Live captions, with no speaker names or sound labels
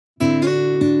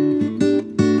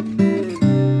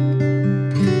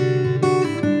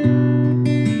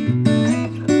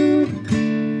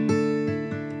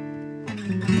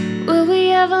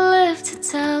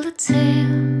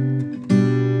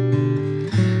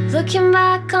Looking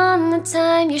back on the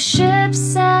time your ship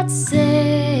set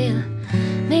sail,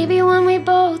 maybe when we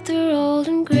both were old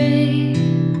and grey,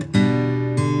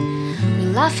 we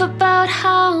laugh about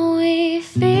how we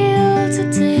feel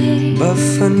today. But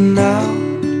for now,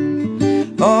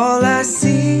 all I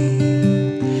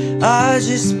see are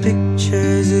just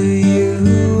pictures of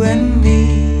you and me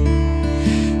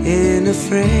in a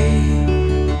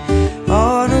frame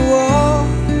on a wall,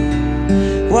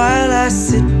 while I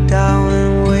sit down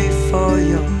and wait for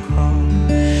your call,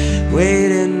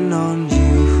 waiting on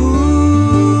you,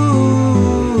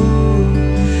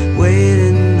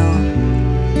 waiting on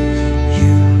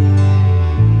you.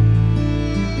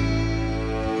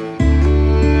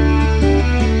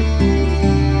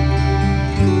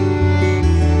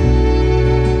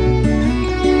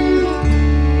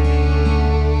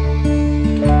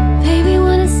 Maybe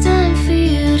when it's time for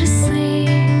you to sleep,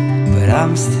 But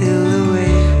I'm still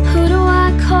awake. who do I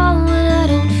call when I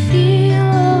don't feel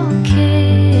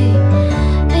okay?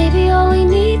 Maybe all we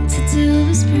need to do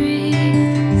is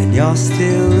breathe. And you're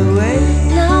still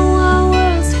awake. Now our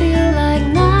worlds feel like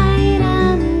night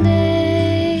and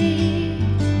day.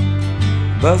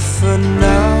 But for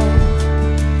now,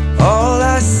 all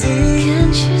I see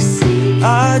Can't you see?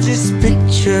 are just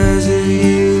pictures of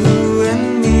you and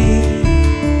me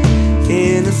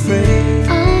in a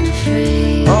frame